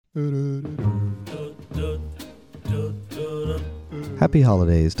Happy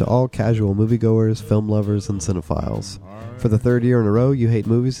holidays to all casual moviegoers, film lovers, and cinephiles. For the third year in a row, You Hate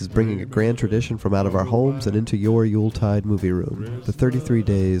Movies is bringing a grand tradition from out of our homes and into your Yuletide movie room, the 33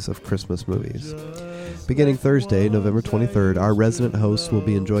 Days of Christmas Movies. Beginning Thursday, November 23rd, our resident hosts will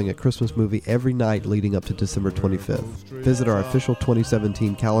be enjoying a Christmas movie every night leading up to December 25th. Visit our official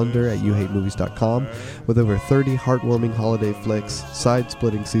 2017 calendar at youhatemovies.com with over 30 heartwarming holiday flicks,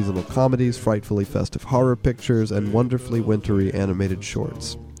 side-splitting seasonal comedies, frightfully festive horror pictures, and wonderfully wintry animated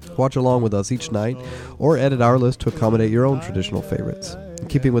shorts. Watch along with us each night, or edit our list to accommodate your own traditional favorites. In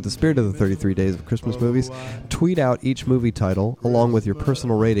keeping with the spirit of the 33 Days of Christmas Movies, tweet out each movie title, along with your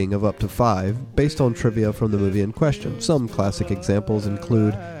personal rating of up to 5, based on trivia from the movie in question. Some classic examples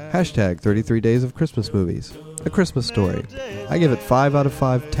include hashtag 33 Days of Christmas Movies, A Christmas Story. I give it 5 out of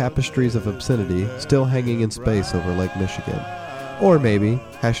 5 tapestries of obscenity still hanging in space over Lake Michigan. Or maybe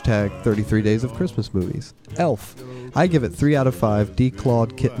hashtag 33 Days of Christmas Movies, Elf. I give it 3 out of 5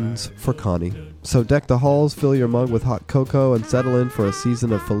 declawed kittens for Connie. So deck the halls, fill your mug with hot cocoa, and settle in for a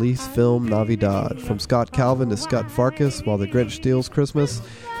season of Feliz Film Navidad. From Scott Calvin to Scott Farkas, while the Grinch steals Christmas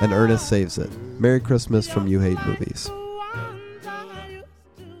and Ernest saves it. Merry Christmas from You Hate Movies.